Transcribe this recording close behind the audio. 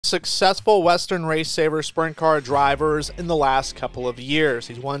Successful Western RaceSaver Sprint car drivers in the last couple of years.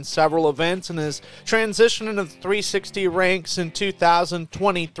 He's won several events and has transitioned into the 360 ranks in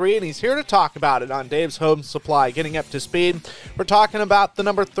 2023, and he's here to talk about it on Dave's Home Supply. Getting up to speed, we're talking about the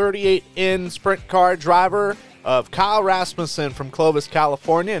number 38 in sprint car driver of Kyle Rasmussen from Clovis,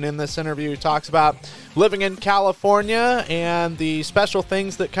 California. And in this interview, he talks about living in California and the special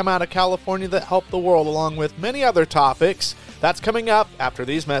things that come out of California that help the world, along with many other topics. That's coming up after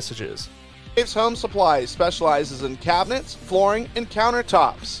these messages. Dave's Home Supply specializes in cabinets, flooring, and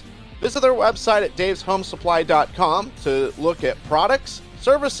countertops. Visit their website at daveshomesupply.com to look at products,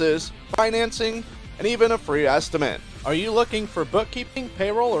 services, financing, and even a free estimate. Are you looking for bookkeeping,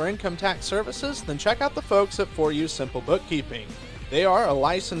 payroll, or income tax services? Then check out the folks at For You Simple Bookkeeping. They are a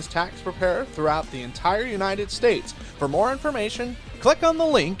licensed tax preparer throughout the entire United States. For more information, click on the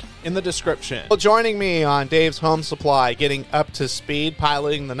link in the description. Well, joining me on Dave's Home Supply, getting up to speed,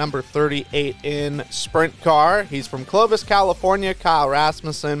 piloting the number 38 in sprint car. He's from Clovis, California, Kyle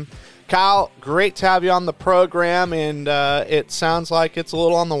Rasmussen. Kyle, great to have you on the program, and it sounds like it's a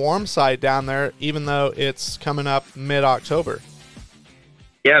little on the warm side down there, even though it's coming up mid-October.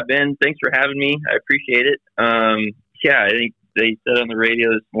 Yeah, Ben, thanks for having me. I appreciate it. I think they said on the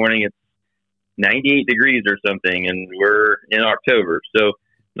radio this morning it's 98 degrees or something, and we're in October, so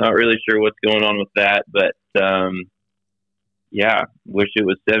not really sure what's going on with that, but wish it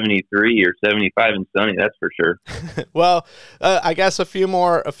was 73 or 75 and sunny, that's for sure. Well, I guess a few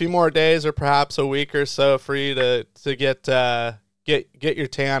more days, or perhaps a week or so, for you to get your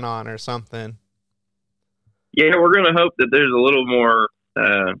tan on or something. Yeah, we're going to hope that there's a little more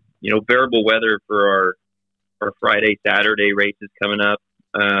bearable weather for our Friday, Saturday races coming up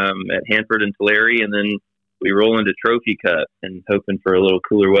at Hanford and Tulare, and then we roll into Trophy Cup and hoping for a little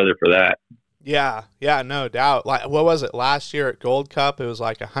cooler weather for that. Yeah, no doubt. Like, what was it last year at Gold Cup? It was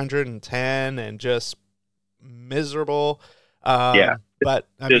like 110 and just miserable. But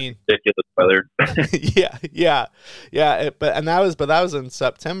I mean, ridiculous weather. yeah. But that was in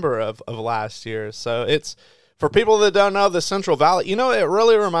September of last year. So it's, for people that don't know, the Central Valley, it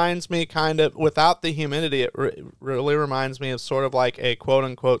really reminds me kind of, without the humidity, it really reminds me of sort of like a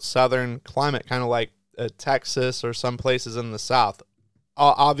quote-unquote southern climate, kind of like Texas or some places in the South,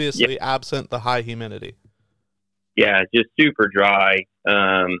 obviously absent the high humidity. Yeah, just super dry.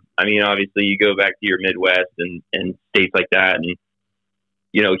 Obviously you go back to your Midwest and states like that, and,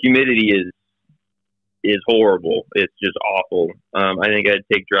 humidity is horrible. It's just awful. I think I'd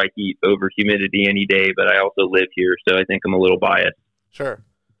take dry heat over humidity any day, but I also live here, so I think I'm a little biased. Sure.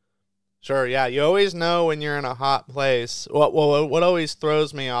 Yeah. You always know when you're in a hot place. What always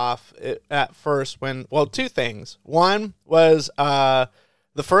throws me off at first two things. One was,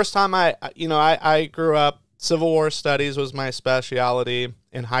 the first time I grew up, Civil War studies was my specialty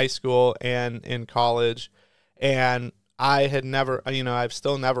in high school and in college. And I had never, I've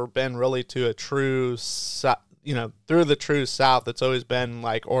still never been really to a true, through the true South. It's always been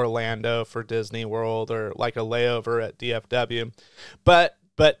like Orlando for Disney World or like a layover at DFW. But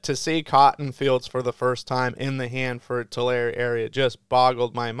to see cotton fields for the first time in the Hanford, Tulare area just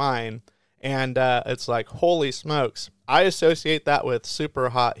boggled my mind. And it's like, holy smokes. I associate that with super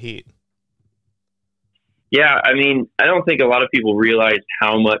hot heat. Yeah, I don't think a lot of people realize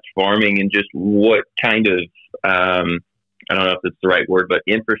how much farming and just what kind of, I don't know if it's the right word, but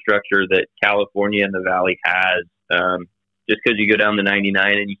infrastructure that California and the Valley has. Just because you go down the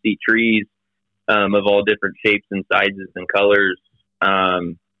 99 and you see trees of all different shapes and sizes and colors.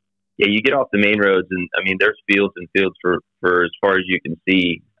 You get off the main roads and there's fields and fields for as far as you can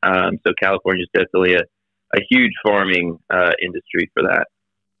see. So California is definitely a huge farming industry for that.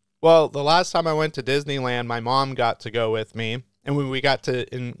 Well, the last time I went to Disneyland, my mom got to go with me, and when we got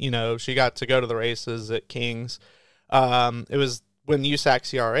to, she got to go to the races at King's. It was when USAC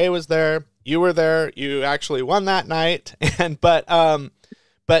CRA was there. You were there. You actually won that night,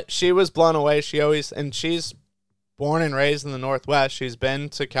 but she was blown away. She's born and raised in the Northwest. She's been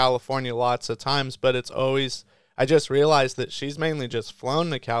to California lots of times, but it's always, I just realized that she's mainly just flown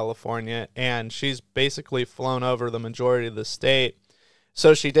to California, and she's basically flown over the majority of the state.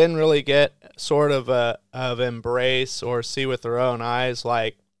 So she didn't really get sort of embrace or see with her own eyes,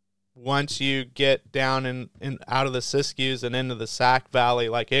 like, once you get down and out of the Siskiyous and into the Sac Valley,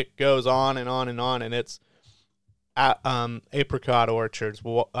 like, it goes on and on and on, and it's apricot orchards,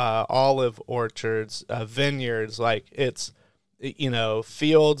 olive orchards, vineyards, like, it's,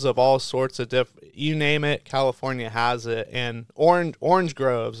 fields of all sorts of different, you name it, California has it, and orange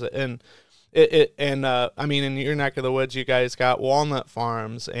groves, and in your neck of the woods, you guys got walnut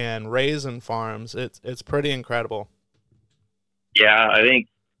farms and raisin farms. It's pretty incredible. Yeah, I think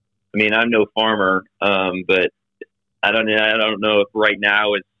I mean, I'm no farmer, but I don't know if right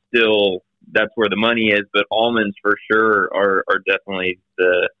now it's still that's where the money is. But almonds for sure are definitely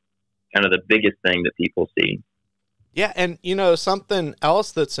the kind of the biggest thing that people see. Yeah, and something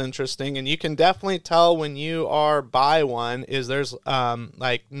else that's interesting, and you can definitely tell when you are by one, is there's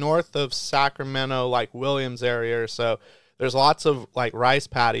like north of Sacramento, like Williams area or so, there's lots of like rice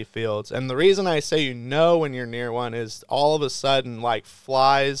paddy fields. And the reason I say when you're near one is all of a sudden like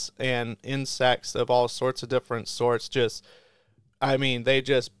flies and insects of all sorts of different sorts they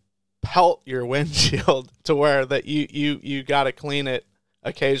just pelt your windshield to where that you got to clean it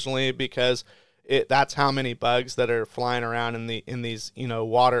occasionally because that's how many bugs that are flying around in these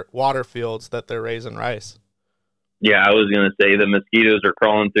water fields that they're raising rice. Yeah, I was gonna say the mosquitoes are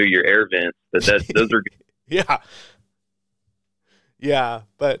crawling through your air vents, but those are yeah,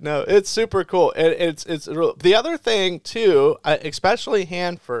 but no, it's super cool. It's the other thing too, especially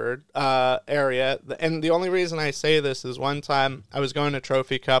Hanford area, and the only reason I say this is one time I was going to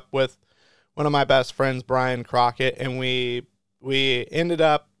Trophy Cup with one of my best friends, Brian Crockett, and we ended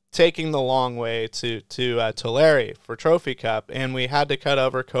up taking the long way to Tulare for Trophy Cup, and we had to cut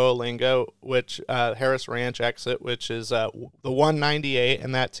over Coalinga, which Harris Ranch exit, which is the 198,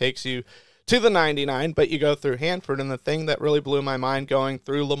 and that takes you to the 99, but you go through Hanford. And the thing that really blew my mind going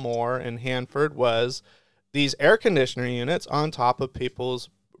through Lemoore and Hanford was these air conditioner units on top of people's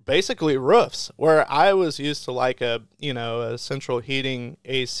basically roofs, where I was used to like a central heating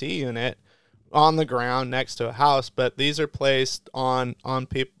AC unit on the ground next to a house, but these are placed on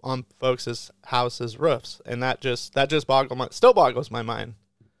folks' houses' roofs, and that just still boggles my mind.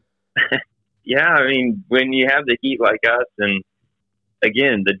 Yeah, I mean, when you have the heat like us, and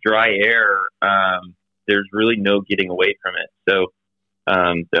again the dry air, there's really no getting away from it. So,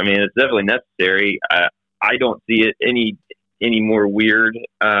 I mean, it's definitely necessary. I don't see it any more weird.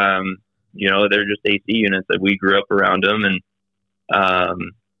 They're just AC units that we grew up around them, and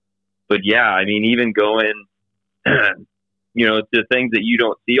but yeah, I mean, even going, to things that you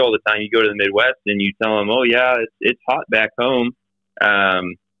don't see all the time. You go to the Midwest and you tell them, "Oh yeah, it's hot back home.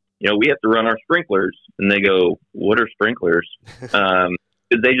 We have to run our sprinklers," and they go, "What are sprinklers?" Because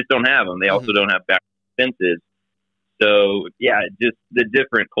they just don't have them. They also don't have back fences. So yeah, just the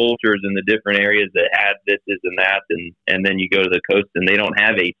different cultures and the different areas that add this and that, and then you go to the coast and they don't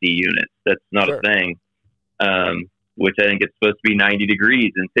have AC units. That's not a thing. Which I think it's supposed to be 90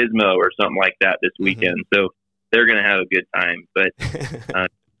 degrees in Pismo or something like that this weekend. So they're going to have a good time, but the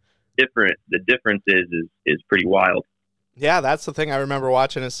difference is pretty wild. Yeah, that's the thing. I remember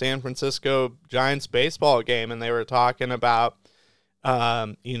watching a San Francisco Giants baseball game, and they were talking about,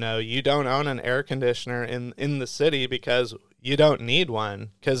 you don't own an air conditioner in the city because you don't need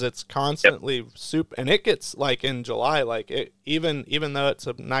one, because it's constantly soup, and it gets like in July, like even though it's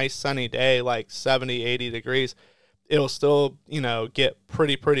a nice sunny day, like 70, 80 degrees, it'll still, get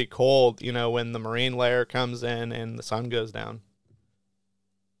pretty cold, when the marine layer comes in and the sun goes down.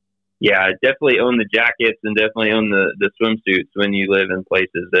 Yeah, definitely own the jackets and definitely own the swimsuits when you live in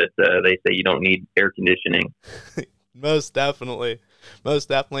places that they say you don't need air conditioning. Most definitely.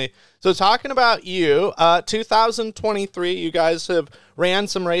 So talking about you, 2023, you guys have ran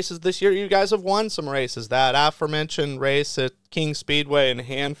some races this year. You guys have won some races. That aforementioned race at King Speedway in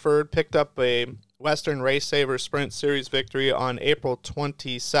Hanford, picked up a Western RaceSaver Sprint Series victory on April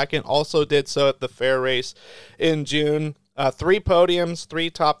 22nd. Also did so at the Fair Race in June. 3 podiums, 3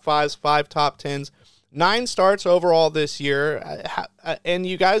 top 5s, 5 top 10s, 9 starts overall this year. And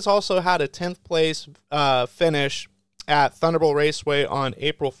you guys also had a 10th place finish at Thunderbolt Raceway on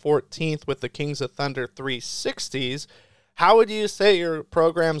April 14th with the Kings of Thunder 360s. How would you say your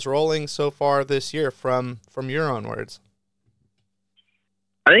program's rolling so far this year from your own words?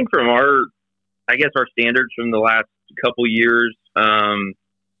 I think from our standards from the last couple years,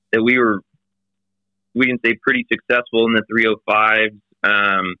 that we can say pretty successful in the 305s.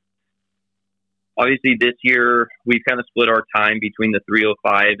 Obviously this year we've kind of split our time between the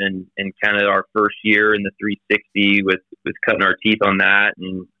 305 and kind of our first year in the 360 with cutting our teeth on that.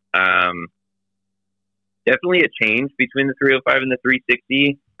 And, definitely a change between the 305 and the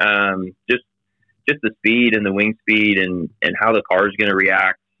 360. Just the speed and the wing speed and how the car is going to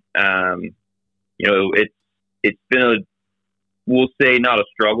react. It's been we'll say not a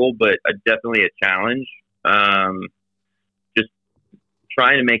struggle, but definitely a challenge. Just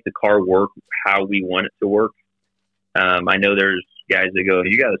trying to make the car work how we want it to work. I know there's guys that go,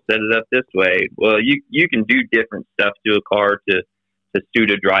 "You got to set it up this way." Well, you can do different stuff to a car to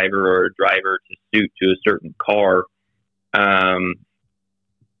suit a driver, or a driver to suit to a certain car.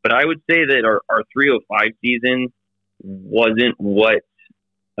 But I would say that our 305 season wasn't what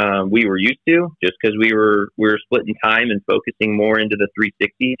we were used to, just because we were splitting time and focusing more into the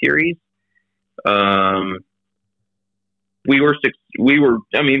 360 series. We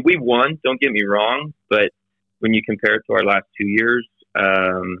won, don't get me wrong, but when you compare it to our last 2 years,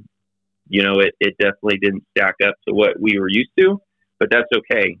 it definitely didn't stack up to what we were used to, but that's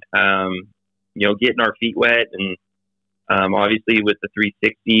okay. Getting our feet wet, and obviously with the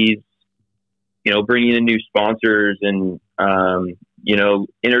 360s, bringing in new sponsors and,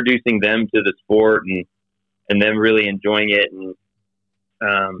 introducing them to the sport and them really enjoying it. And,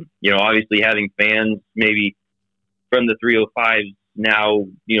 obviously having fans maybe from the 305s now,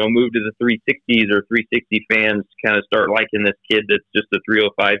 move to the 360s, or 360 fans kind of start liking this kid that's just a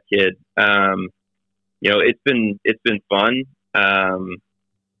 305 kid. It's been fun.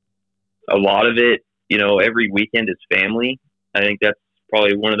 A lot of it, every weekend is family. I think that's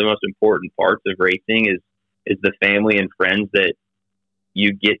probably one of the most important parts of racing is the family and friends that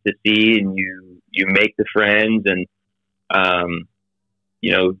you get to see, and you make the friends, and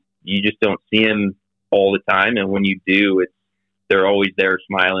you just don't see them all the time, and when you do, they're always there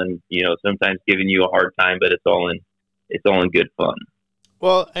smiling, sometimes giving you a hard time, but it's all in good fun.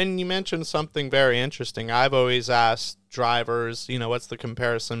 Well, and you mentioned something very interesting. I've always asked drivers, what's the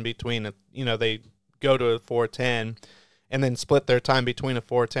comparison between they go to a 410 and then split their time between a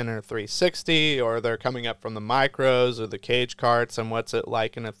 410 and a 360, or they're coming up from the micros or the cage karts, and what's it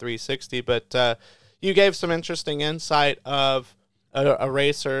like in a 360. But you gave some interesting insight of a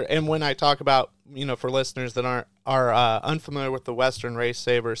racer. And when I talk about, for listeners that are unfamiliar with the Western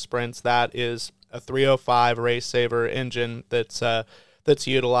RaceSaver Sprints, that is a 305 RaceSaver engine that's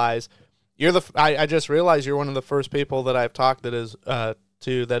utilized. I just realized you're one of the first people that I've talked that has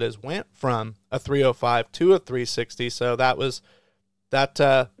went from a 305 to a 360. So that was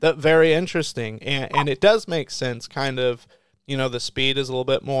that very interesting, and it does make sense. Kind of, the speed is a little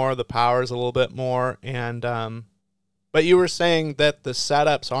bit more, the power is a little bit more, and but you were saying that the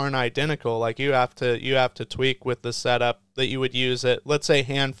setups aren't identical. Like you have to tweak with the setup that you would use at, let's say,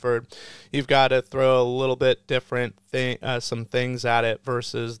 Hanford. You've got to throw a little bit different some things at it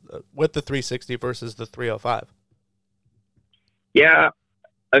versus with the 360 versus the 305. Yeah,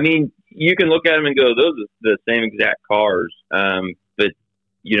 I mean, you can look at them and go, those are the same exact cars. But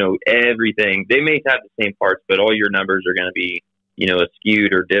everything, they may have the same parts, but all your numbers are going to be,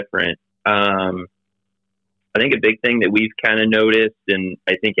 skewed or different. I think a big thing that we've kind of noticed, and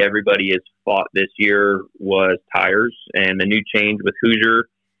I think everybody has fought this year, was tires and the new change with Hoosier,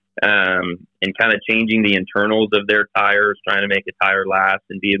 and kind of changing the internals of their tires, trying to make a tire last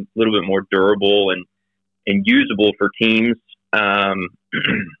and be a little bit more durable and usable for teams.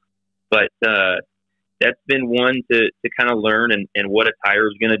 But that's been one to kind of learn and what a tire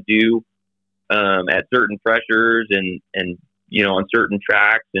is going to do at certain pressures and on certain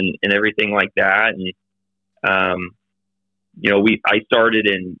tracks and everything like that. And I started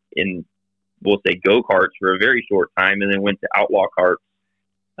in we'll say go-karts for a very short time, and then went to Outlaw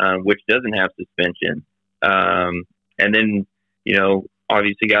Karts, which doesn't have suspension. And then,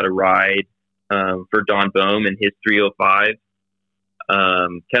 obviously got a ride for Don Bohm and his 305.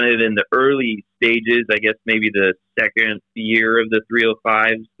 Kind of in the early stages, I guess maybe the second year of the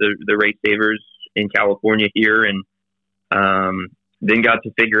 305s, the race savers in California here, and then got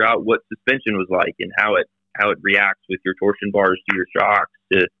to figure out what suspension was like and how it reacts with your torsion bars to your shocks,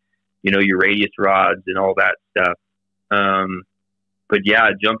 to your radius rods and all that stuff. But yeah,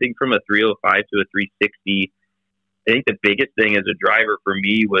 jumping from a 305 to a 360, I think the biggest thing as a driver for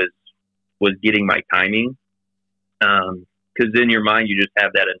me was getting my timing. Because in your mind, you just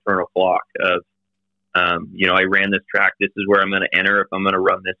have that internal clock of, I ran this track. This is where I'm going to enter if I'm going to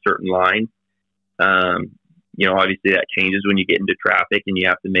run this certain line. Obviously that changes when you get into traffic and you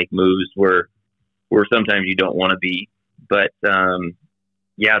have to make moves where sometimes you don't want to be. But the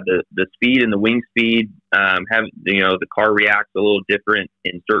speed and the wing speed the car reacts a little different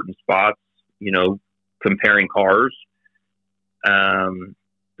in certain spots. Comparing cars.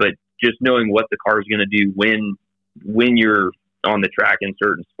 But just knowing what the car is going to do when you're on the track in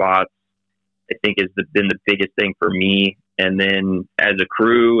certain spots, I think has been the biggest thing for me. And then as a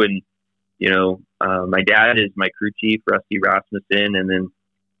crew, and my dad is my crew chief, Rusty Rasmussen, and then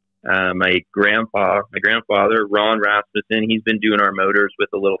my grandfather, Ron Rasmussen, he's been doing our motors with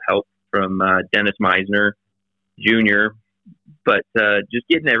a little help from Dennis Meisner Jr. But just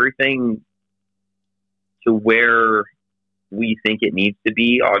getting everything to where we think it needs to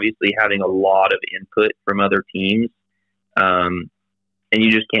be, obviously having a lot of input from other teams. And you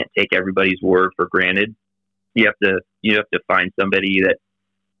just can't take everybody's word for granted. You have to find somebody that,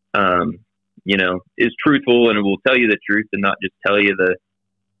 is truthful and will tell you the truth and not just tell you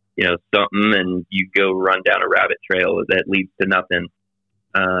something, and you go run down a rabbit trail that leads to nothing.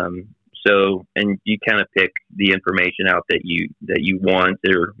 And you kind of pick the information out that you want,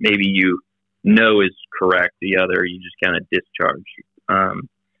 or maybe is correct. The other, you just kind of discharge.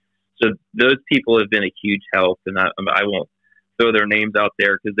 So those people have been a huge help, and I won't throw their names out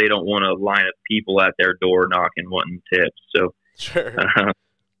there because they don't want a line of people at their door knocking, wanting tips. So sure.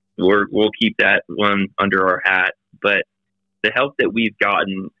 We'll keep that one under our hat. But the help that we've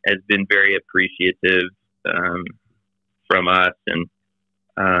gotten has been very appreciative from us, and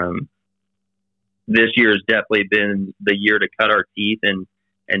this year has definitely been the year to cut our teeth and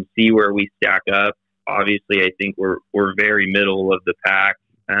see where we stack up. Obviously, I think we're very middle of the pack.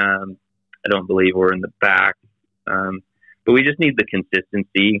 I don't believe we're in the back, but we just need the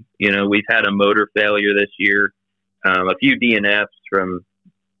consistency. We've had a motor failure this year, a few DNFs from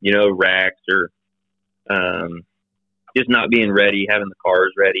wrecks or just not being ready, having the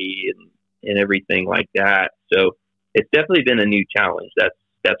cars ready and everything like that. So it's definitely been a new challenge.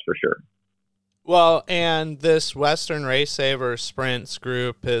 That's for sure. Well, and this Western RaceSaver Sprints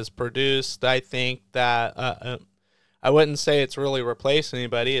group has produced, I think that I wouldn't say it's really replaced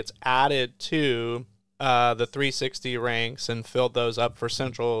anybody. It's added to the 360 ranks and filled those up for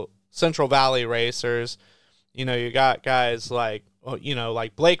Central Valley racers. You got guys like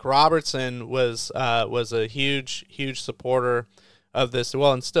Blake Robertson was a huge supporter of this,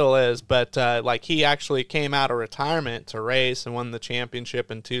 well, and still is, but he actually came out of retirement to race and won the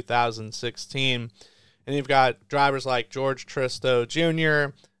championship in 2016. And you've got drivers like George Tristo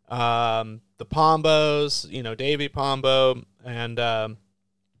Jr., the Pombos, Davey Pombo, and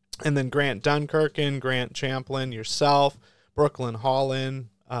then Grant Dunkirken, Grant Champlin, yourself, Brooklyn Holland,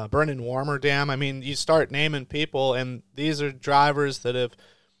 Brennan Warmerdam. I mean, you start naming people, and these are drivers that have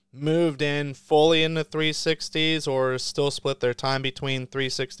moved in fully into 360s or still split their time between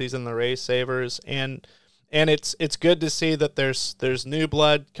 360s and the race savers, and it's good to see that there's new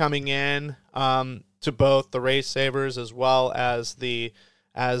blood coming in to both the race savers as well as the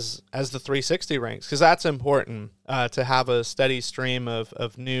 360 ranks, because that's important to have a steady stream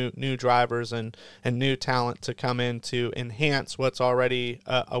of new drivers and new talent to come in to enhance what's already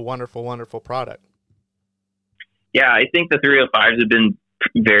a wonderful product. Yeah, I think the 305s have been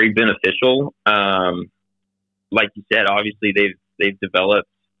very beneficial. Like you said, obviously they've developed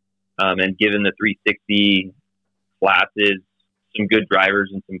and given the 360 classes some good drivers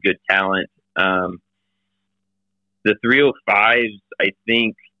and some good talent. The 305s, I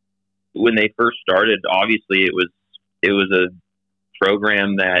think, when they first started, obviously it was a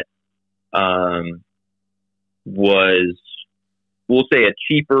program that was, we'll say, a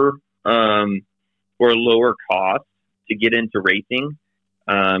cheaper or a lower cost to get into racing.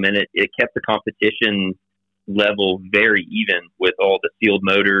 And it kept the competition level very even with all the sealed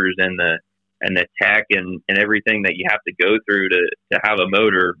motors and the tech and everything that you have to go through to have a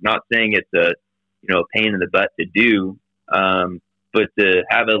motor. Not saying it's a pain in the butt to do, but to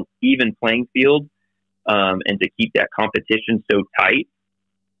have an even playing field and to keep that competition so tight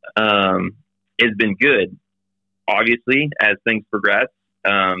has been good. Obviously, as things progress,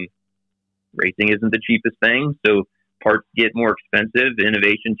 racing isn't the cheapest thing, so parts get more expensive,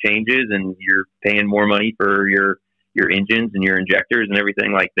 innovation changes, and you're paying more money for your engines and your injectors and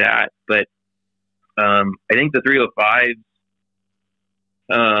everything like that. But I think the 305s,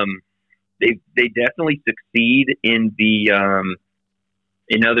 they definitely succeed in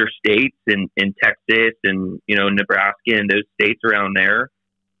in other states, in Texas and Nebraska and those states around there.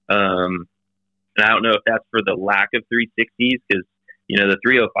 And I don't know if that's for the lack of 360s, because the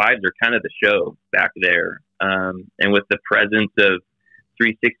 305s are kind of the show back there. And with the presence of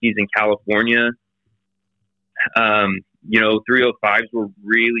 360s in California, 305s were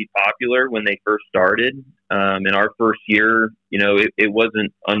really popular when they first started. In our first year, it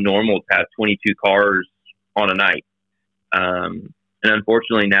wasn't unnormal to have 22 cars on a night. And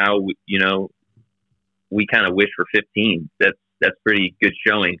unfortunately now, we kind of wish for 15. That's pretty good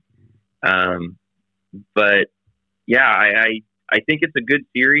showing. But yeah, I think it's a good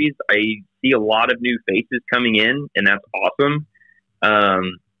series. I see a lot of new faces coming in, and that's awesome.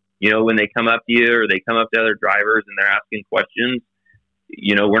 When they come up to you or they come up to other drivers and they're asking questions,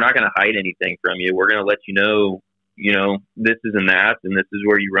 we're not going to hide anything from you. We're going to let you know, this is and that, and this is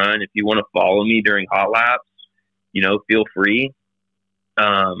where you run. If you want to follow me during hot laps, feel free.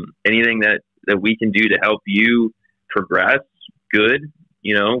 Anything that we can do to help you progress, good,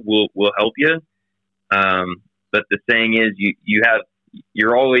 we'll help you. But the saying is,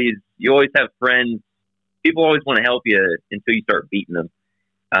 you always have friends. People always want to help you until you start beating them.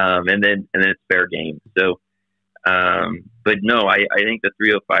 And then it's fair game. So, But no, I think the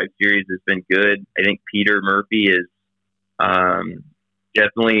 305 series has been good. I think Peter Murphy is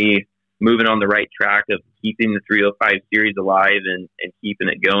definitely moving on the right track of keeping the 305 series alive and keeping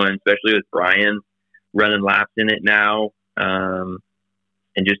it going, especially with Brian running laps in it now, and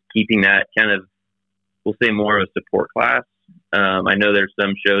just keeping that kind of, we'll say, more of a support class. I know there's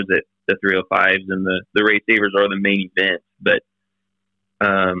some shows that the 305s and the Race Savers are the main event, but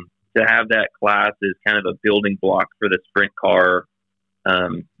to have that class is kind of a building block for the sprint car,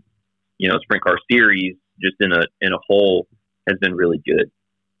 sprint car series, just in a whole, has been really good.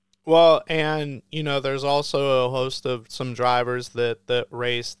 Well, and there's also a host of some drivers that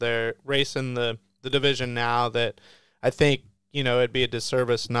race in the division now that I think it'd be a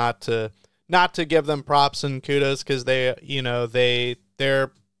disservice not to give them props and kudos, because they're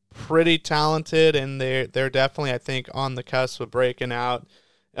pretty talented, and they're definitely, I think, on the cusp of breaking out.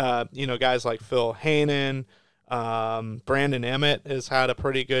 Guys like Phil Hanen, Brandon Emmett has had a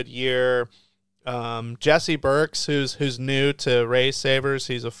pretty good year. Jesse Burks, who's new to Race Savers,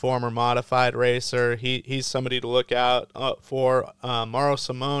 he's a former modified racer. He's somebody to look out for. Mauro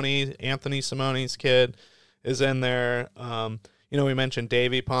Simone, Anthony Simone's kid, is in there. We mentioned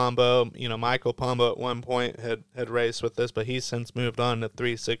Davey Pombo. Michael Pombo at one point had raced with this, but he's since moved on to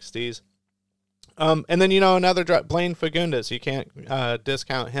 360s. And then, another Blaine Fagundes, you can't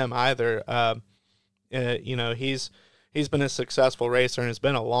discount him either. He's been a successful racer and has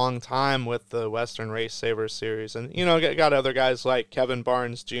been a long time with the Western RaceSaver series. And, got other guys like Kevin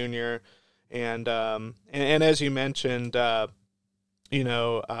Barnes Jr. and as you mentioned, Brian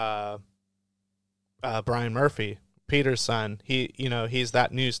Murphy, Peter's son. He's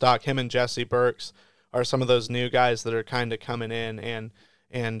that new stock. Him and Jesse Burks are some of those new guys that are kind of coming in and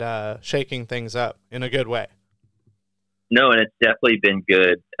shaking things up in a good way. No, and it's definitely been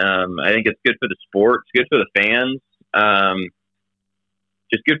good. I think it's good for the sport. It's good for the fans.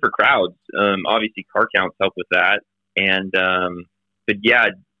 Just good for crowds. Obviously, car counts help with that. And but yeah,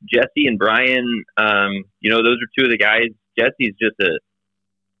 Jesse and Brian, those are two of the guys. Jesse's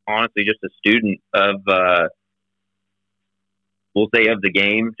honestly just a student of, we'll say, of the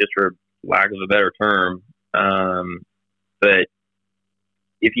game, just for lack of a better term. But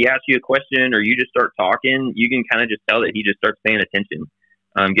if he asks you a question or you just start talking, you can kind of just tell that he just starts paying attention.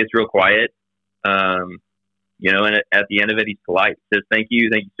 Gets real quiet. And at the end of it, he's polite. Says, thank you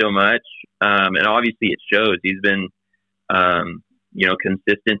so much. And obviously it shows. He's been,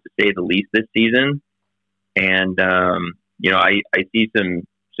 consistent to say the least this season. And, I see some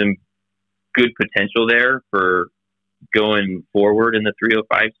good potential there for going forward in the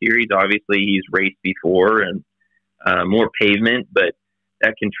 305 series. Obviously he's raced before and more pavement, but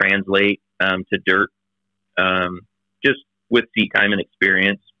that can translate to dirt, just with seat time and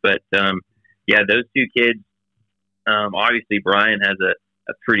experience. But those two kids, obviously Brian has a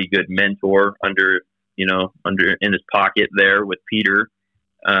pretty good mentor under in his pocket there with Peter,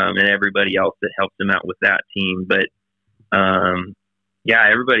 and everybody else that helps him out with that team. But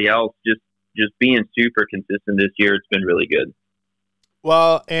everybody else just being super consistent this year. It's been really good.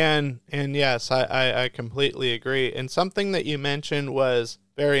 Well, and yes, I completely agree. And something that you mentioned was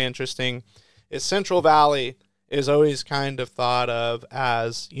very interesting is Central Valley is always kind of thought of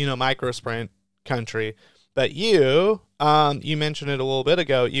as, micro sprint country. But you mentioned it a little bit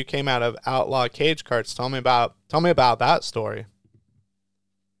ago. You came out of Outlaw Kage Karts. Tell me about that story.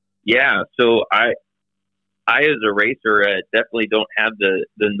 Yeah. So I as a racer, definitely don't have the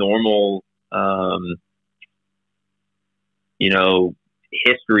normal,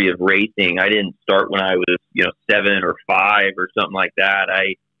 history of racing. I didn't start when I was 7 or 5 or something like that.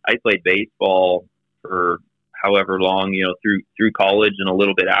 I played baseball for however long, through college and a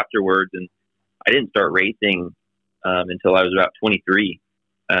little bit afterwards, and I didn't start racing until I was about 23,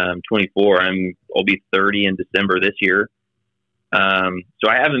 24. I'll be 30 in December this year. So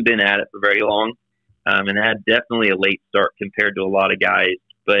I haven't been at it for very long, and had definitely a late start compared to a lot of guys.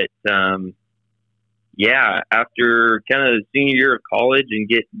 But after kind of the senior year of college and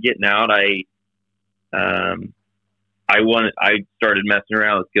getting out, I started messing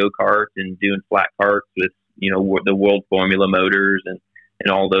around with go-karts and doing flat karts with, the World Formula motors and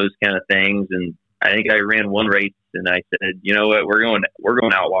all those kind of things. And I think I ran one race and I said, you know what, we're going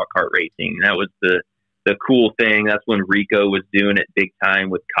outlaw kart racing. And that was the cool thing. That's when Rico was doing it big time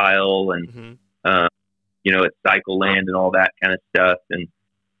with Kyle and, at Cycle Land and all that kind of stuff. And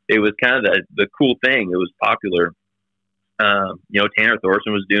it was kind of the cool thing. It was popular. Tanner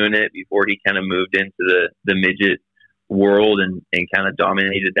Thorson was doing it before he kind of moved into the midget world and kind of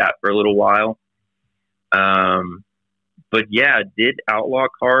dominated that for a little while. But yeah, did outlaw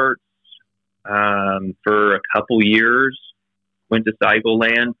karts for a couple years. Went to Cycle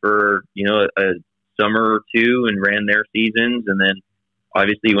Land for, a summer or two and ran their seasons. And then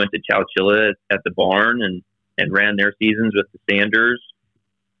obviously went to Chowchilla at the barn and ran their seasons with the Sanders.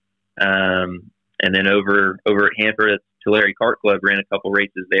 And then over at Hanford at Tulare Kart Club, ran a couple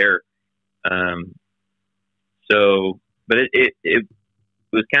races there. But it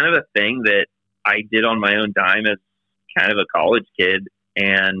was kind of a thing that I did on my own dime as kind of a college kid.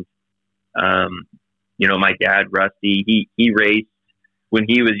 And, my dad, Rusty, he raced when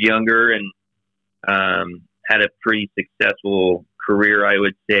he was younger and had a pretty successful career, I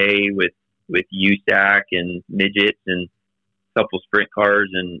would say, with USAC and midgets and a couple sprint cars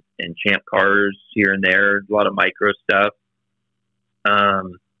and champ cars here and there, a lot of micro stuff.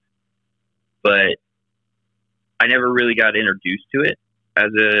 But I never really got introduced to it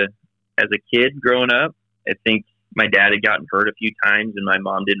as a kid growing up. I think my dad had gotten hurt a few times and my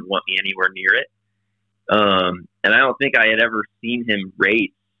mom didn't want me anywhere near it. And I don't think I had ever seen him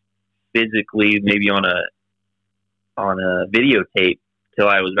race physically, maybe on a videotape till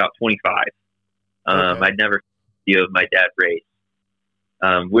I was about 25. Okay. I'd never seen a video of my dad race,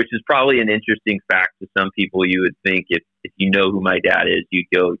 which is probably an interesting fact to some people. You would think if you know who my dad is, you'd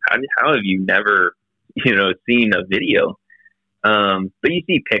go, how have you never, seen a video? But you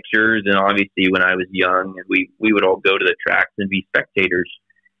see pictures, and obviously when I was young, and we would all go to the tracks and be spectators.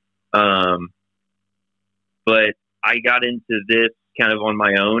 But I got into this kind of on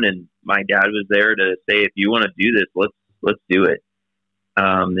my own, and my dad was there to say, if you want to do this, let's do it.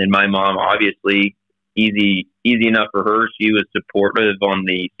 And my mom, obviously, easy enough for her. She was supportive on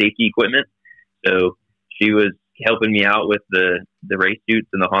the safety equipment. So she was helping me out with the race suits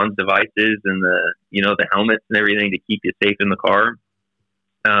and the Hans devices and the helmets and everything to keep you safe in the car.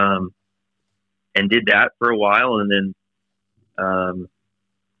 And did that for a while. And then,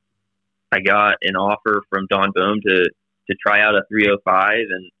 I got an offer from Don Bohm to try out a 305.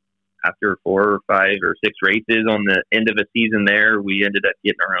 And after 4 or 5 or 6 races on the end of a season there, we ended up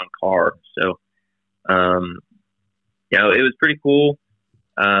getting our own car. So, it was pretty cool.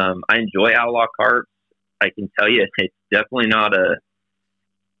 I enjoy Outlaw Karts. I can tell you, it's definitely not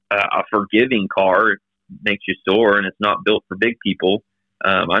a forgiving car. It makes you sore, and it's not built for big people.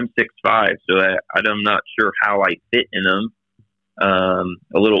 I'm 6'5", so I'm not sure how I fit in them.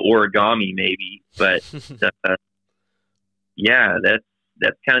 A little origami maybe, but that's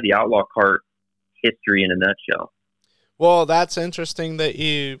kind of the Outlaw Kart history in a nutshell. Well, that's interesting that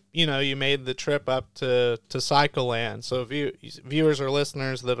you made the trip up to Cycle Land. So viewers or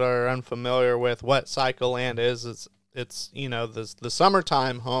listeners that are unfamiliar with what Cycle Land is, it's the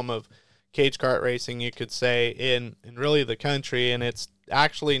summertime home of cage kart racing, you could say, in really the country, and it's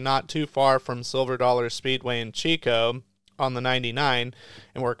actually not too far from Silver Dollar Speedway in Chico on the 99.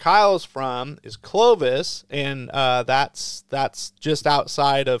 And where Kyle's from is Clovis, and that's just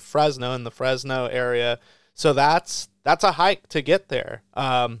outside of Fresno, in the Fresno area. So that's a hike to get there.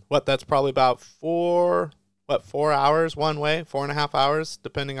 That's probably about 4 hours one way, 4.5 hours,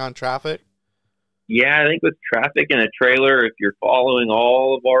 depending on traffic. Yeah, I think with traffic and a trailer, if you're following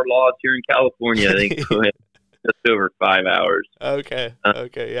all of our laws here in California, I think just over 5 hours. Okay,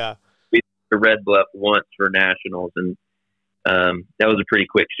 yeah. We went to Red Bluff once for nationals, and that was a pretty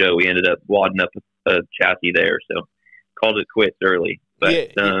quick show. We ended up wadding up a chassis there, so called it quits early.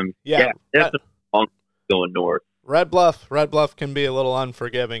 But that's long going north. Red Bluff can be a little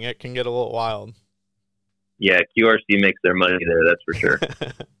unforgiving. It can get a little wild. Yeah, QRC makes their money there, that's for sure.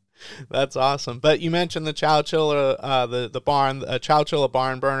 That's awesome. But you mentioned the Chowchilla, the barn, Chowchilla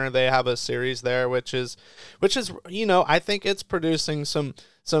Barn Burner. They have a series there, which is, I think it's producing some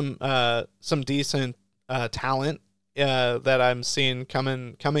decent talent that I'm seeing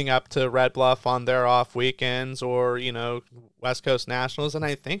coming up to Red Bluff on their off weekends, or West Coast Nationals, and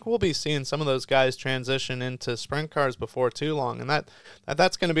I think we'll be seeing some of those guys transition into sprint cars before too long, and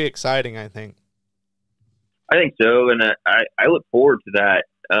that's going to be exciting, I think. I think so, and I look forward to that.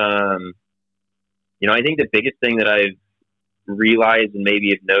 I think the biggest thing that I've realized and maybe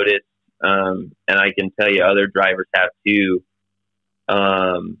have noticed, and I can tell you other drivers have too,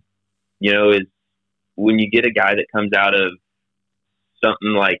 is when you get a guy that comes out of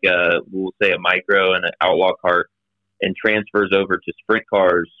something like we'll say a micro and an outlaw kart and transfers over to sprint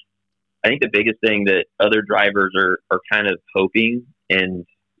cars, I think the biggest thing that other drivers are kind of hoping and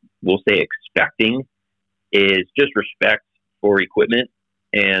we'll say expecting is just respect for equipment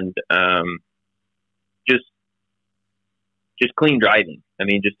and just clean driving. I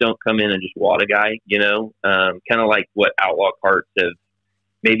mean, just don't come in and just wad a guy, kind of like what outlaw karts have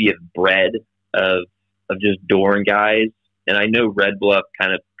bred of just dooring guys. And I know Red Bluff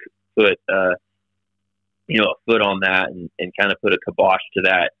kind of put a foot on that and kind of put a kibosh to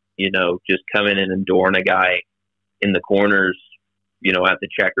that. Just coming in and dooring a guy in the corners, at the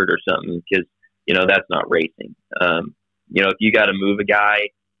checkered or something, because that's not racing. If you got to move a guy,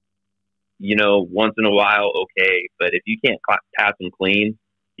 once in a while, okay, but if you can't pass them clean,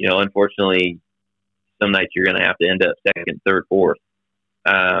 unfortunately, some nights you're going to have to end up second, third, fourth.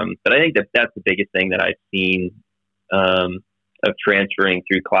 But I think that's the biggest thing that I've seen of transferring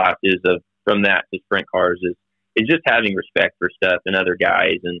through classes from that to sprint cars is just having respect for stuff and other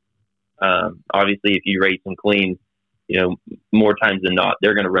guys. And obviously, if you race them clean, more times than not,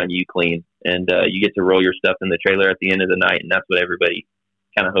 they're going to run you clean, and you get to roll your stuff in the trailer at the end of the night, and that's what everybody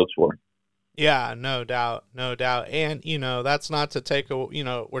kind of hopes for. Yeah, no doubt. And, that's not to take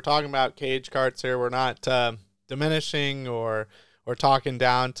we're talking about cage karts here. We're not diminishing or talking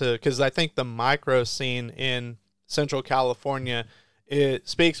down to, because I think the micro scene in Central California, it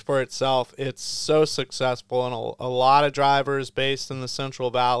speaks for itself. It's so successful, and a lot of drivers based in the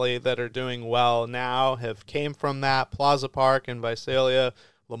Central Valley that are doing well now have came from that. Plaza Park and Visalia,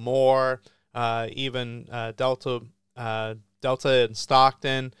 Lemoore, even Delta and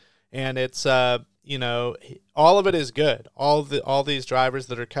Stockton. And it's, all of it is good. All these drivers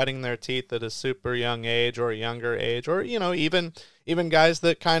that are cutting their teeth at a super young age or a younger age, or, even guys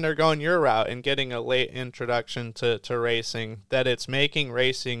that kind of are going your route and getting a late introduction to racing, that it's making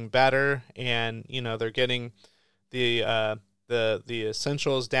racing better. And, they're getting the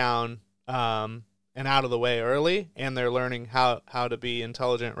essentials down, and out of the way early, and they're learning how to be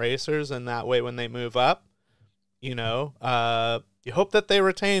intelligent racers. And that way, when they move up, you hope that they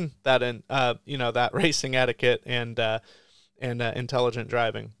retain that, that racing etiquette and intelligent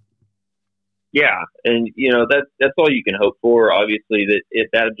driving. Yeah, and that's all you can hope for. Obviously,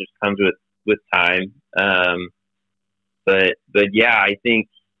 that just comes with time. But yeah, I think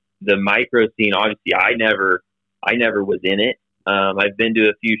the micro scene. Obviously, I never was in it. I've been to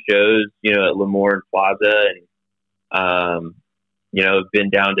a few shows, at Lemoore and Plaza, and been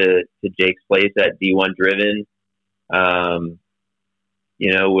down to Jake's place at D1 Driven.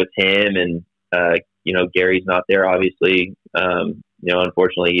 With him, and Gary's not there, obviously.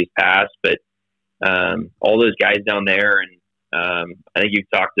 Unfortunately, he's passed, but all those guys down there, and I think you've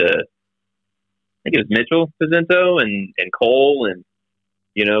talked to, I think it was Mitchell Pizento and Cole, and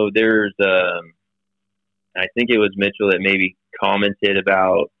there's I think it was Mitchell that maybe commented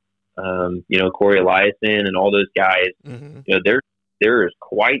about Corey Eliason and all those guys. Mm-hmm. There is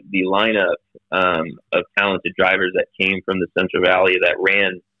quite the lineup of talented drivers that came from the Central Valley that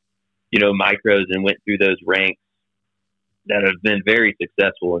ran, micros and went through those ranks that have been very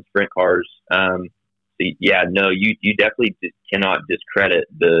successful in sprint cars. Yeah, no, you definitely cannot discredit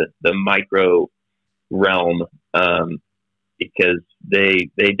the micro realm, because they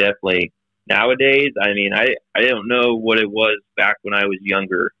definitely nowadays. I mean, I don't know what it was back when I was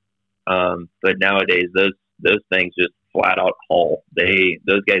younger, but nowadays those things just flat out haul.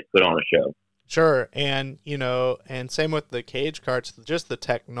 Those guys put on a show. Sure. And, and same with the cage karts, just the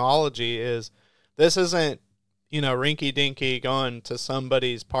technology this isn't, rinky dinky going to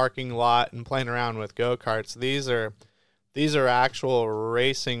somebody's parking lot and playing around with go-karts. These are actual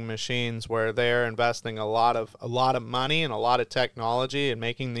racing machines where they're investing a lot of money and a lot of technology and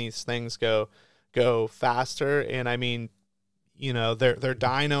making these things go faster. And I mean, they're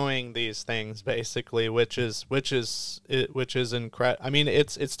dynoing these things basically, which is incredible. I mean,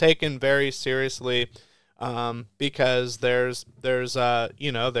 it's taken very seriously, because there's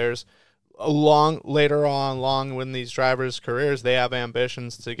later on when these drivers' careers, they have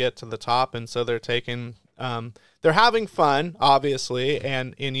ambitions to get to the top, and so they're taking they're having fun, obviously,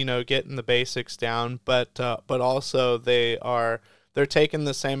 and getting the basics down, but also they're taking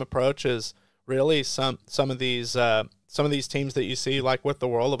the same approach as really some of these teams that you see, like what the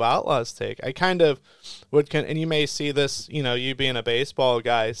World of Outlaws take. I kind of and you may see this, you being a baseball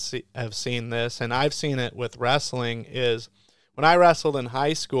guy, have seen this, and I've seen it with wrestling, is when I wrestled in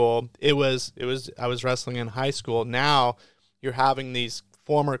high school, I was wrestling in high school. Now you're having these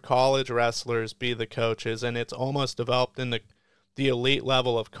former college wrestlers be the coaches, and it's almost developed into the elite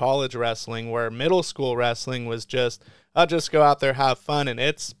level of college wrestling, where middle school wrestling was just, I'll just go out there, have fun, and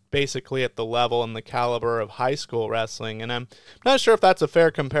it's basically at the level and the caliber of high school wrestling. And I'm not sure if that's a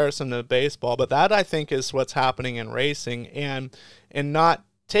fair comparison to baseball, but that, I think, is what's happening in racing, and not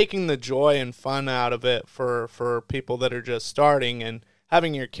taking the joy and fun out of it for people that are just starting and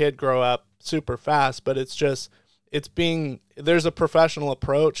having your kid grow up super fast. But there's a professional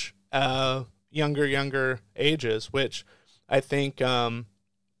approach, younger ages, which I think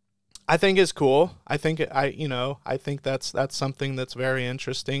I think is cool. I think I think that's something that's very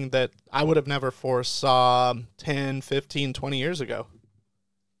interesting that I would have never foresaw 10, 15, 20 years ago.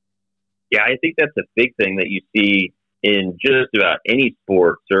 Yeah, I think that's a big thing that you see in just about any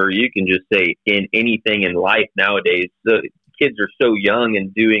sports, or you can just say in anything in life nowadays. The kids are so young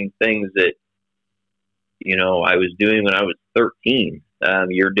and doing things that, I was doing when I was 13.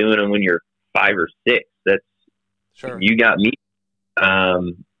 You're doing them when you're 5 or 6. That's sure. You got me.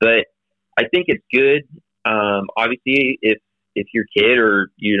 But I think it's good. Obviously, if your kid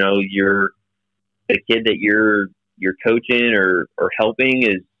or you're a kid that you're coaching or helping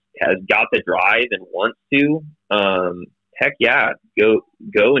has got the drive and wants to, heck yeah, go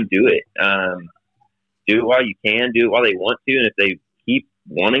and do it. Do it while you can. Do it while they want to, and if they keep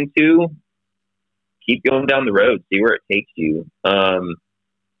wanting to, keep going down the road. See where it takes you.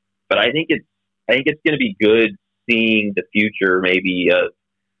 But I think it's going to be good seeing the future maybe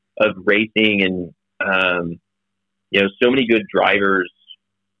of racing and so many good drivers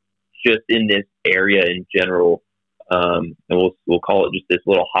just in this area in general. And we'll call it just this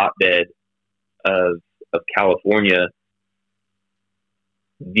little hotbed of California.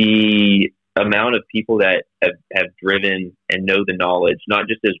 The amount of people that have driven and know the knowledge, not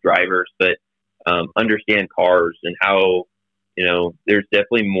just as drivers, but understand cars and how, there's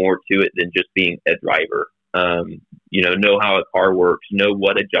definitely more to it than just being a driver. Know how a car works, know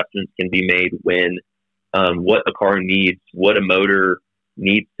what adjustments can be made when, what a car needs, what a motor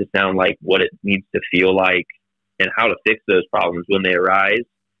needs to sound like, what it needs to feel like, and how to fix those problems when they arise,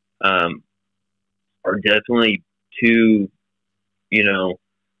 are definitely two,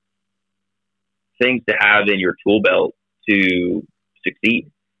 things to have in your tool belt to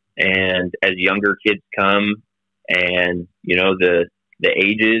succeed. And as younger kids come and, the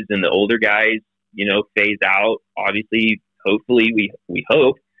ages and the older guys, phase out, obviously, hopefully we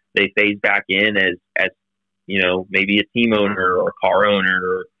hope they phase back in as maybe a team owner or a car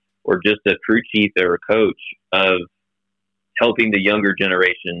owner or just a crew chief or a coach of helping the younger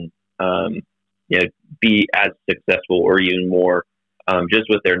generation, be as successful or even more, just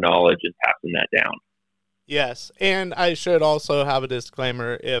with their knowledge and passing that down. Yes. And I should also have a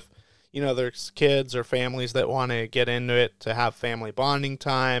disclaimer if, there's kids or families that want to get into it to have family bonding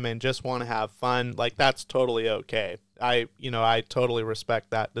time and just want to have fun, like that's totally okay. I totally respect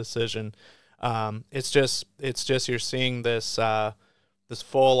that decision. It's just you're seeing this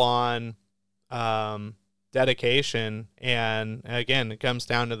full on dedication, and again, it comes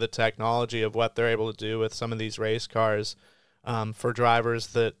down to the technology of what they're able to do with some of these race cars for drivers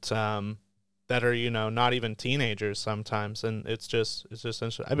that are not even teenagers sometimes, and it's just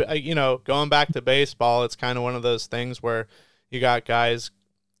interesting. Going back to baseball, it's kind of one of those things where you got guys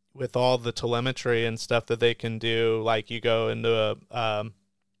with all the telemetry and stuff that they can do, like you go into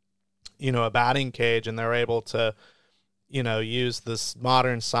a batting cage and they're able to use this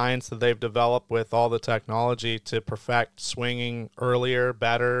modern science that they've developed with all the technology to perfect swinging earlier,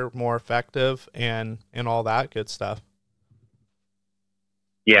 better, more effective, and all that good stuff.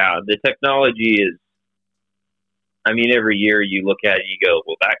 Yeah, the technology is, every year you look at it, you go,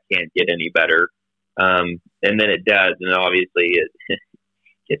 well, that can't get any better. And then it does. And obviously it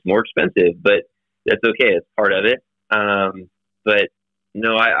gets more expensive, but that's okay. It's part of it. But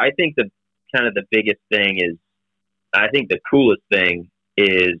no, I think the kind of the biggest thing is, I think the coolest thing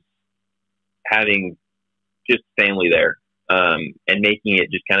is having just family there, and making it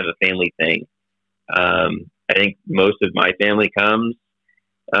just kind of a family thing. I think most of my family comes,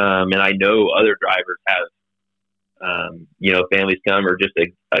 and I know other drivers have, families come, or just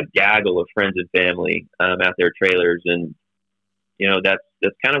a gaggle of friends and family at their trailers, and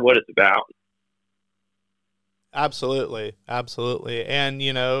that's kind of what it's about. Absolutely. And,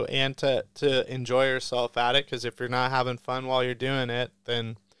 and to enjoy yourself at it, because if you're not having fun while you're doing it,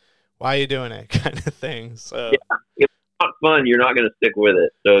 then why are you doing it, kind of thing. So yeah, if it's not fun, you're not going to stick with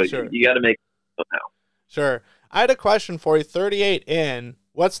it. So sure. You got to make it somehow. Sure. I had a question for you. 38 in.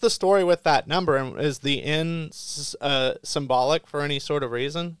 What's the story with that number? And is the in symbolic for any sort of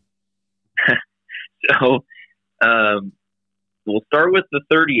reason? So we'll start with the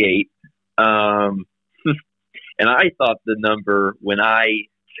 38. And I thought the number when I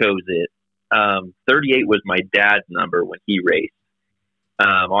chose it, 38 was my dad's number when he raced.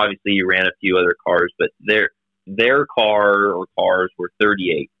 Obviously, he ran a few other cars, but their car or cars were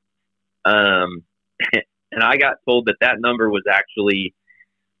 38. And I got told that number was actually,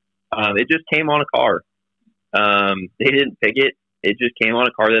 it just came on a car. They didn't pick it. It just came on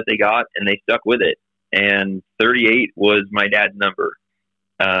a car that they got, and they stuck with it. And 38 was my dad's number.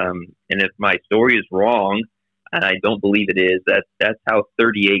 And if my story is wrong, and I don't believe it is. That's how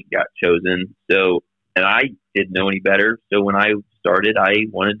 38 got chosen. So, and I didn't know any better. So when I started, I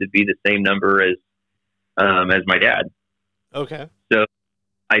wanted to be the same number as my dad. Okay. So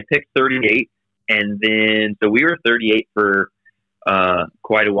I picked 38, and then so we were 38 for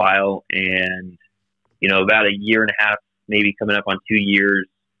quite a while, and about a year and a half, maybe coming up on 2 years.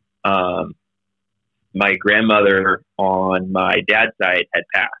 My grandmother on my dad's side had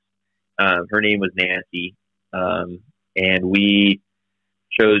passed. Her name was Nancy, and we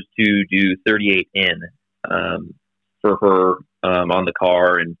chose to do 38N for her on the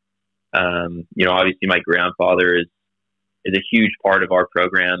car. And obviously my grandfather is a huge part of our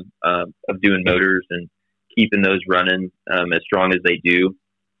program of doing motors and keeping those running as strong as they do.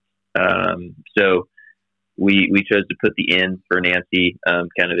 So we chose to put the N for Nancy,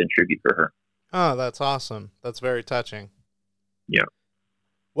 kind of in tribute for her. Oh, that's awesome. That's very touching. Yeah.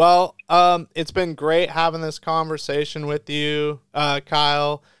 Well, it's been great having this conversation with you,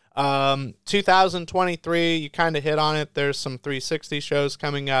 Kyle. 2023, you kind of hit on it. There's some 360 shows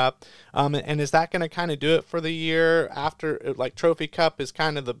coming up. And is that going to kind of do it for the year after, like, Trophy Cup is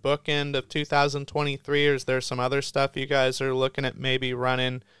kind of the bookend of 2023, or is there some other stuff you guys are looking at maybe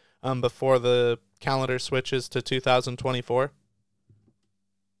running before the calendar switches to 2024?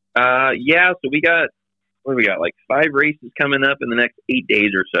 Yeah, so we got, what do we got, like 5 races coming up in the next 8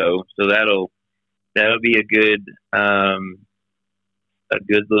 days or so. So that'll be a good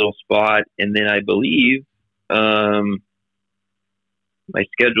little spot. And then I believe my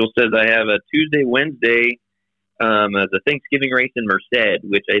schedule says I have a Tuesday, Wednesday, as a Thanksgiving race in Merced,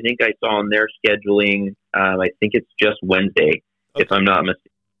 which I think I saw on their scheduling. I think it's just Wednesday, okay, if I'm not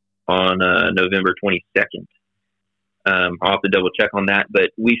mistaken, on November 22nd. I'll have to double check on that, but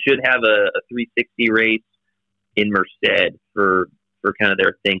we should have a 360 race in Merced for kind of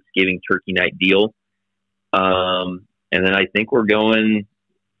their Thanksgiving turkey night deal. And then I think we're going,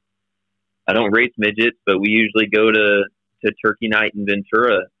 I don't race midgets, but we usually go to turkey night in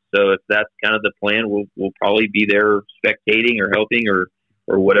Ventura. So if that's kind of the plan, we'll probably be there spectating or helping or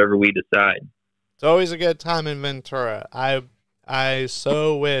whatever we decide. It's always a good time in Ventura. I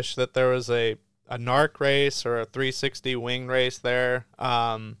so wish that there was a NARC race or a 360 wing race there.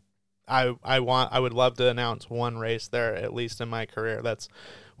 I would love to announce one race there, at least in my career. That's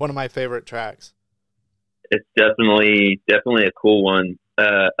one of my favorite tracks. It's definitely a cool one.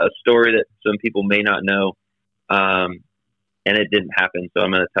 A story that some people may not know, and it didn't happen, so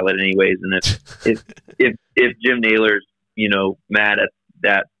I'm going to tell it anyways. And if Jim Naylor's mad at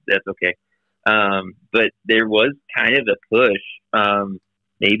that, that's okay. But there was kind of a push,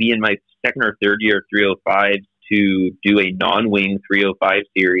 maybe in my second or third year of 305 to do a non-wing 305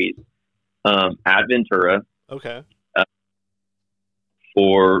 series at Ventura. Okay.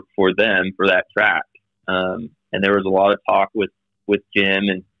 For that track. And there was a lot of talk with Jim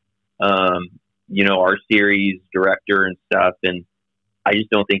and our series director and stuff, and I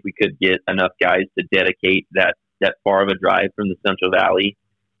just don't think we could get enough guys to dedicate that far of a drive from the Central Valley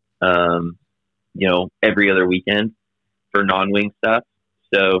every other weekend for non-wing stuff.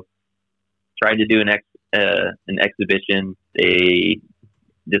 So tried to do an exhibition. They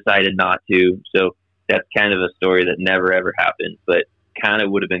decided not to. So that's kind of a story that never ever happened, but kind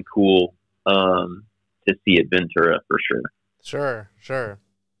of would have been cool to see at Ventura for sure. Sure.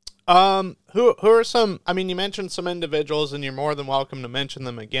 Who are some, I mean, you mentioned some individuals and you're more than welcome to mention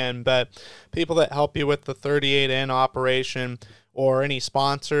them again, but people that help you with the 38N operation or any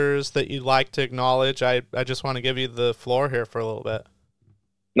sponsors that you'd like to acknowledge, I just want to give you the floor here for a little bit.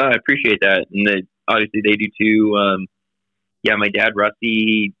 No, I appreciate that. And obviously they do too. My dad,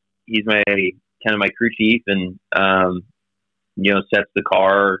 Rusty, he's my kind of my crew chief and, sets the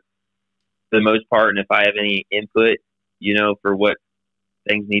car for the most part. And if I have any input, for what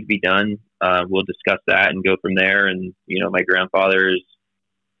things need to be done, we'll discuss that and go from there. And, my grandfather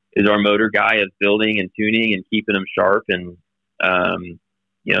is our motor guy of building and tuning and keeping them sharp. And,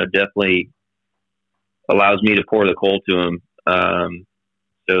 definitely allows me to pour the coal to him.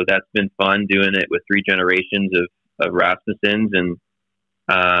 So that's been fun doing it with 3 generations of Rasmussens and,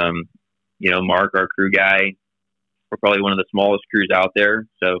 Mark, our crew guy. We're probably one of the smallest crews out there.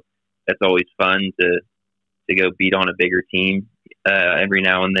 So that's always fun to go beat on a bigger team every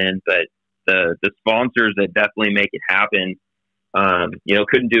now and then. But the sponsors that definitely make it happen,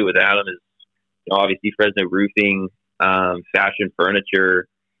 couldn't do it without them is obviously Fresno Roofing, Fashion Furniture,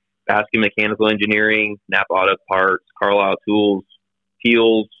 Baskin Mechanical Engineering, Napa Auto Parts, Carlisle Tools,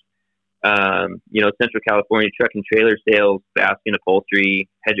 Peels, Central California Truck and Trailer Sales, Baskin Upholstery,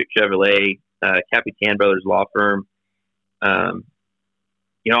 Hedrick Chevrolet, Capitan Brothers Law Firm.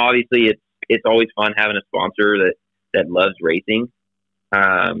 Obviously it's always fun having a sponsor that loves racing.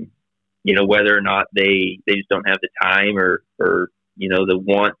 Whether or not they just don't have the time or the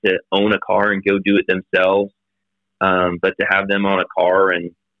want to own a car and go do it themselves. But to have them on a car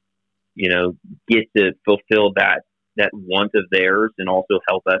and, get to fulfill that want of theirs and also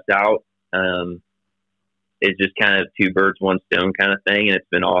help us out, is just kind of two birds, one stone kind of thing. And it's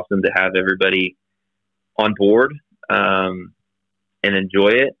been awesome to have everybody on board, and enjoy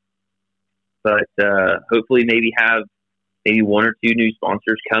it. But, hopefully maybe one or two new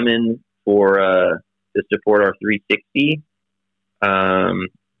sponsors come in to support our 360.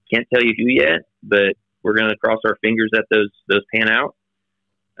 Can't tell you who yet, but we're going to cross our fingers that those pan out.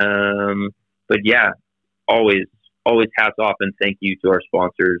 But yeah, always hats off and thank you to our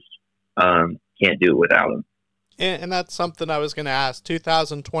sponsors. Can't do it without them. And that's something I was going to ask.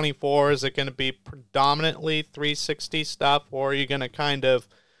 2024, is it going to be predominantly 360 stuff, or are you going to kind of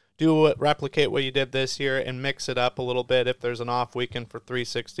replicate what you did this year and mix it up a little bit? If there's an off weekend for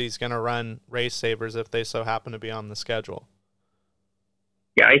 360s, going to run Race Savers if they so happen to be on the schedule?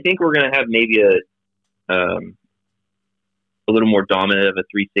 Yeah, I think we're going to have maybe a little more dominant of a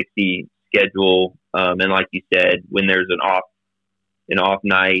 360 schedule. And like you said, when there's an off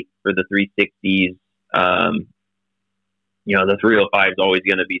night for the 360s, the 305 is always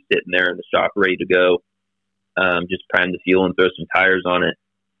going to be sitting there in the shop ready to go. Just prime the fuel and throw some tires on it.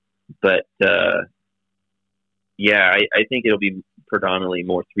 But, I think it'll be predominantly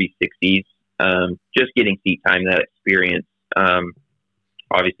more 360s. Just getting seat time, that experience.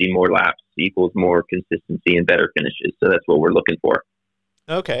 Obviously, more laps equals more consistency and better finishes. So that's what we're looking for.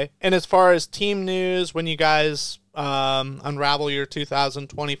 Okay. And as far as team news, when you guys unravel your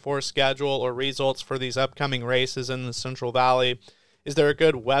 2024 schedule or results for these upcoming races in the Central Valley, is there a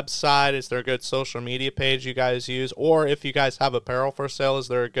good website? Is there a good social media page you guys use? Or if you guys have apparel for sale, is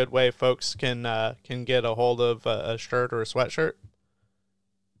there a good way folks can get a hold of a shirt or a sweatshirt?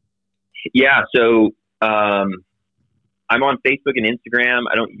 Yeah, so I'm on Facebook and Instagram.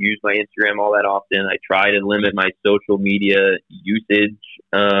 I don't use my Instagram all that often. I try to limit my social media usage,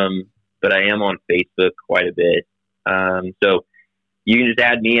 but I am on Facebook quite a bit. So you can just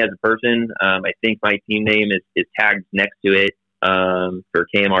add me as a person. I think my team name is tagged next to it, for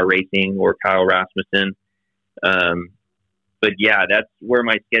KMR Racing or Kyle Rasmussen. But yeah, that's where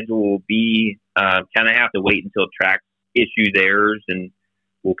my schedule will be. Kind of have to wait until track issue theirs, and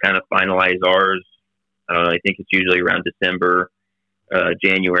we'll kind of finalize ours. I think it's usually around December,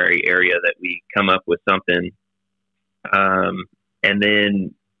 January area that we come up with something. And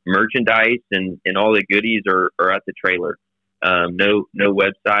then merchandise and all the goodies are at the trailer. No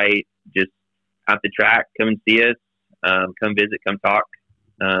website, just at the track. Come and see us. Come visit, come talk.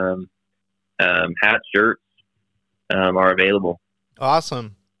 Hats, shirts are available.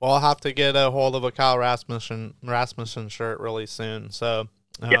 Awesome. Well, I'll have to get a hold of a Kyle Rasmussen shirt really soon. So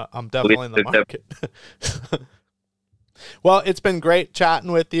I'm definitely in the market. Well, it's been great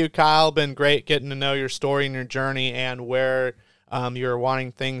chatting with you, Kyle. Been great getting to know your story and your journey and where you're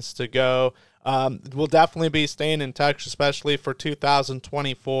wanting things to go. We'll definitely be staying in touch, especially for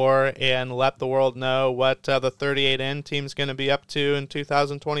 2024, and let the world know what the 38N team's going to be up to in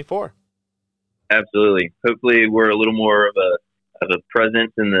 2024. Absolutely. Hopefully we're a little more of a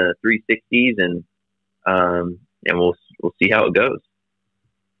presence in the 360s, and we'll see how it goes.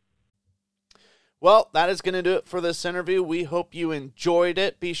 Well, that is going to do it for this interview. We hope you enjoyed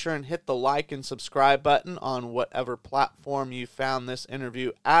it. Be sure and hit the like and subscribe button on whatever platform you found this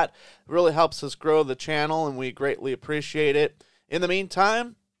interview at. It really helps us grow the channel, and we greatly appreciate it. In the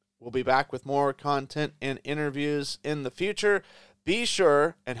meantime, we'll be back with more content and interviews in the future. Be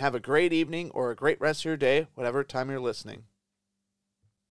sure and have a great evening or a great rest of your day, whatever time you're listening.